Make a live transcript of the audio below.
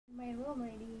My room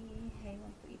ready. I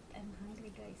want to eat. I'm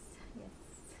hungry, guys.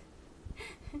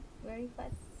 Yes. Very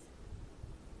fast.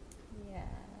 Yeah.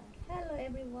 Hello,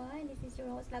 everyone. This is your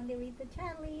host, Lovely Rita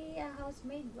Charlie, a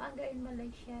housemaid vlogger in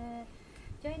Malaysia.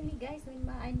 Join me, guys, with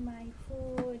my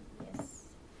food. Yes.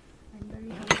 I'm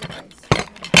very hungry, guys.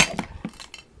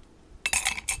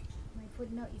 My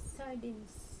food now is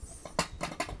sardines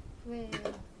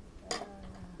with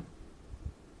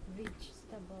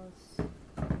vegetables.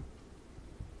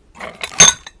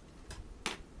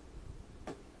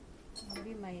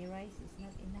 Maybe my rice is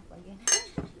not enough again.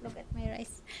 Look at my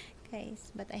rice,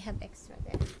 guys. But I have extra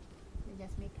there. We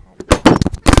just make hot.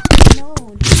 No,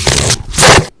 always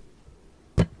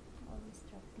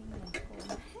dropping my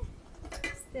phone.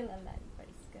 Still alive,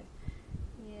 praise God.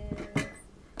 Yes.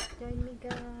 Join me,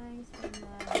 guys, for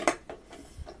my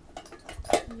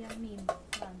yummy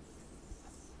lunch.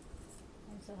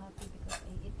 I'm so happy because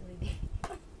I eat already.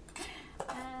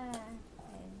 And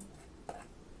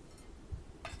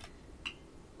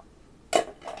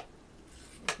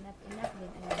it's not enough,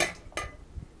 then I will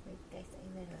wait, guys. I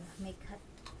will make hot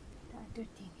the other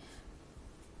thing.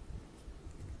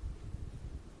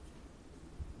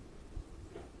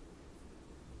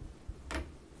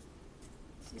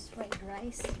 This is fried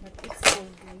rice, but it's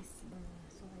cold, guys.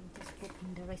 So I just put in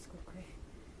the rice cooker.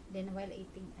 Then while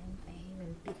eating,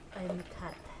 I make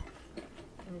hot.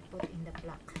 I will put in the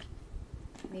block.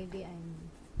 Maybe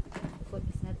food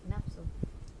is not enough, so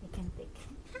I can take.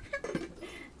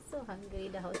 So hungry,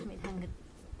 the housemaid hungry.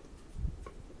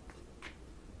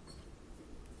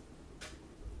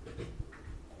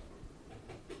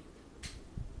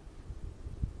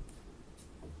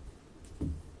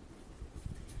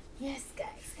 Yes,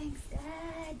 guys, thanks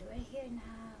God, we're here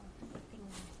now. Eating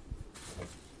now.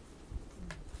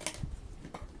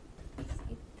 Let's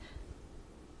eat.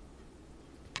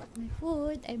 But my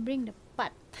food, I bring the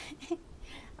pot.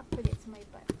 Actually, it's my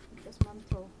pot because mom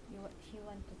she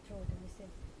want to throw. Then I said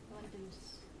I want to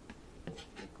use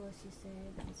because she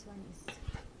said this one is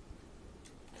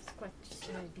scratched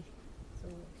already, so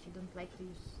she don't like to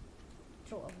use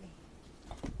throw away.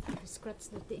 If you scratch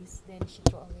the things, then she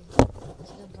throw away.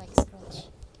 She don't like scratch.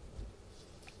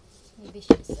 Maybe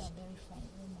she's a very fine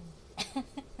woman.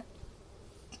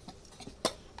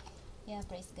 Yeah,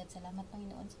 praise God. Salamat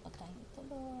Panginoon sa pagkain ito,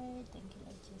 Lord. Thank you,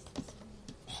 Lord Jesus.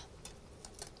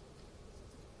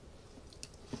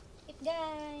 Eat,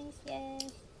 guys.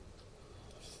 Yes.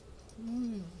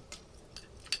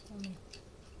 Yummy.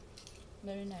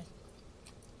 Very nice.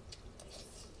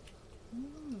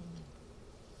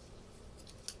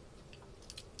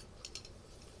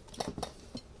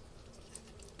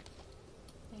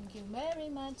 Thank you very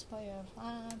much for your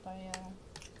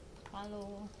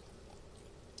follow.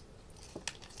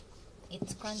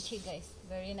 It's crunchy, guys.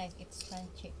 Very nice. It's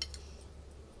crunchy.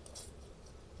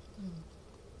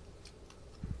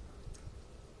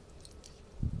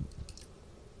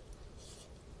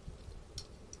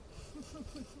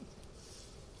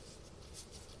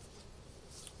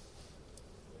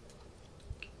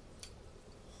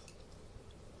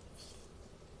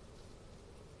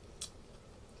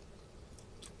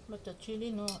 But the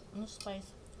chili, no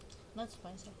spice. Not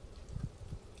spicy.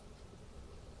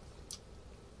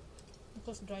 It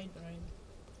was dried already.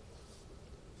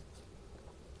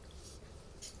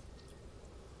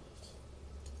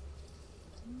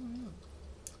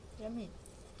 Yummy.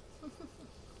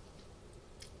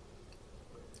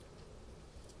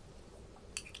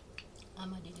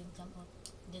 Ama didn't come out.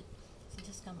 She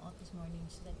just come out this morning.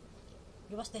 She said,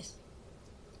 "What's this?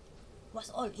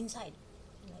 What's all inside?"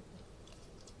 Like,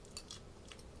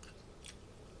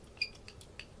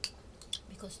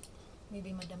 because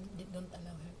maybe madam don't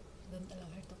allow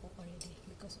her to cook already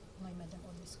because my madam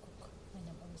always cook.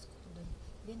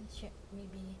 Then she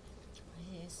maybe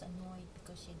she is annoyed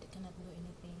because she cannot do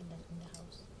anything in the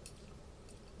house.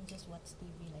 And just watch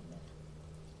TV like that.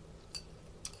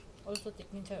 Also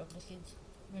taking care of the kids.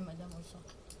 My madam also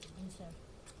answer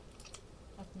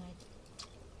at night.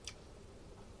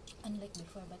 Unlike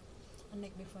before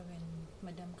when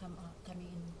madam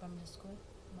coming in from the school,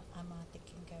 ama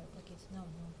taking care of the kids. No,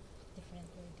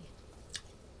 different already.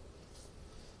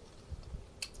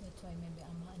 That's why maybe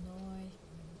ama annoyed,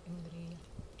 angry.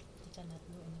 She cannot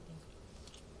do anything.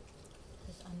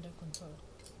 It's under control.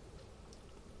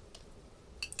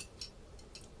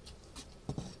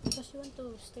 Because you want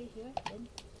to stay here, then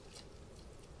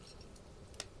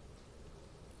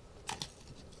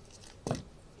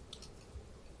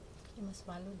you must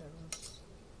follow the rules.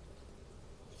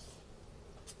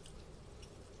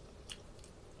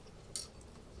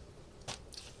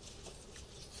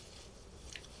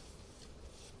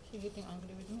 She getting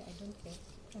angry with me? I don't care.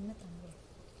 I'm not angry.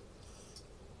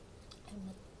 I'm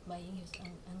not buying his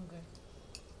anger.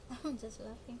 I'm just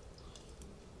laughing.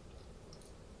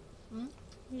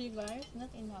 You guys, not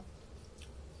enough.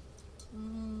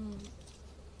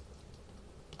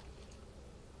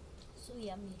 So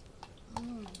yummy.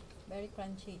 Very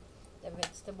crunchy. The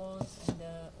vegetables and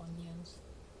the onions,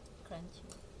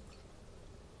 crunchy.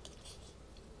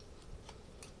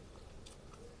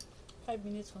 5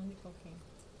 minutes only cooking.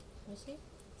 You see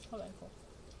how I cook.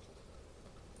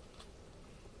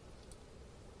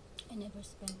 I never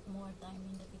spend more time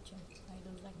in the kitchen. I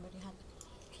don't like very hot.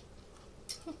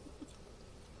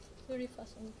 Very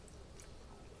fast only.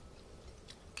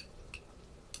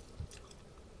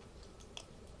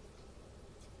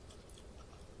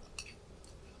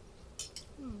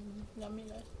 Yummy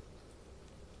guys.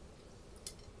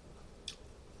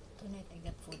 Tonight I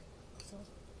got food, so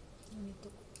I need to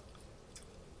cook.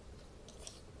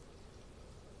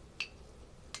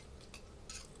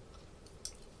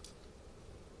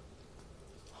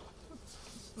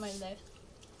 My life.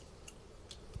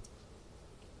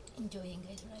 Enjoying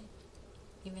it, right?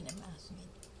 Even I'm asking.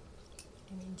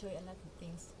 I enjoy a lot of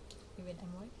things. Even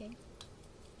I'm working.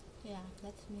 Yeah,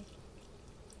 that's me.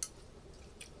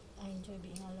 I enjoy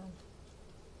being alone.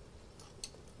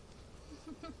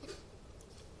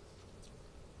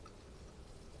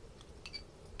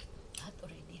 Hot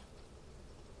already.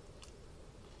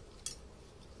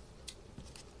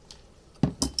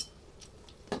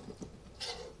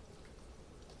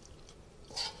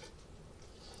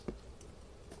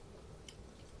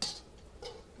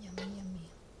 Yummy, yummy.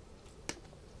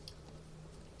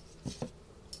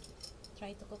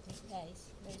 Try to cook it,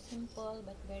 guys. Very simple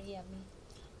but very yummy.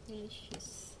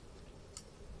 Delicious.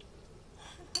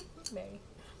 Very.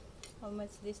 How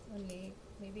much this only?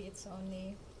 Maybe it's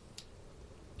only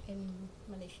in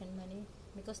Malaysian money,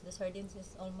 because the sardines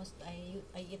is almost I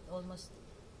eat almost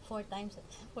 4 times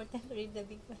 4 times already the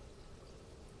big one,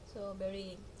 so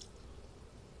very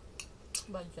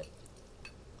budget.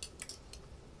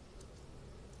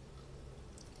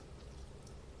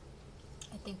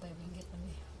 I think 5 ringgit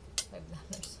only,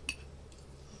 $5,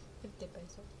 50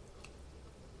 pesos,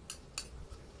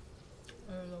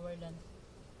 or lower than,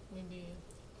 maybe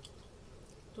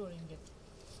 2 ringgit.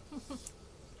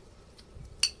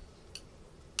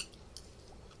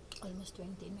 Almost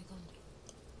 20 in my country.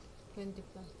 20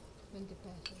 plus, 20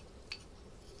 pesos.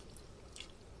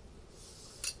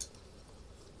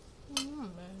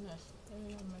 Very nice.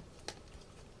 Very yummy.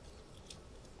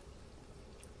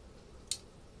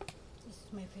 This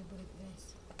is my favorite, guys.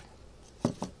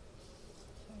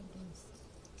 Sardines.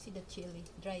 See the chili,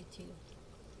 dried chili.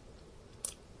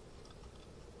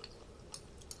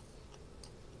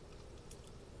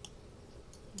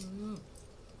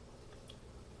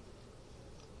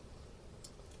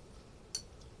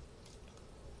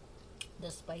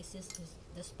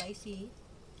 The spicy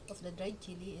of the dried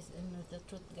chili is in the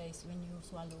truth, guys, when you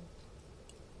swallow.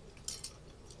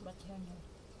 But here no,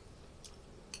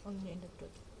 only in the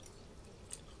truth.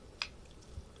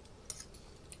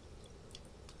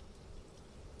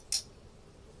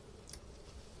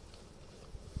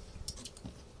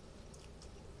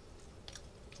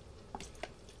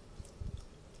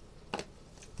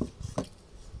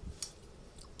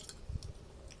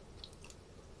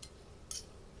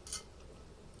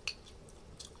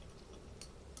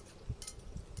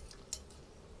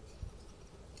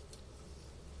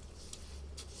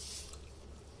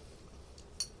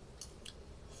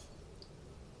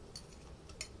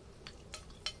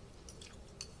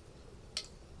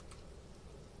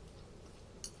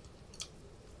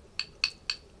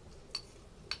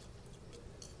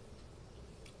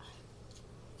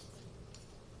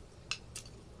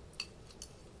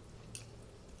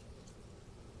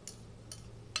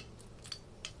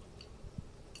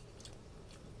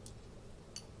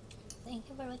 Thank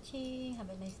you for watching. Have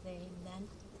a nice day. Then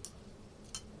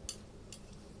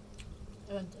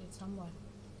I want to eat some more.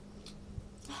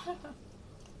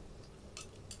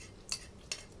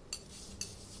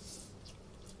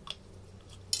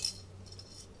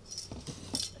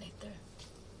 Later.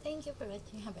 Thank you for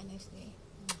watching. Have a nice day.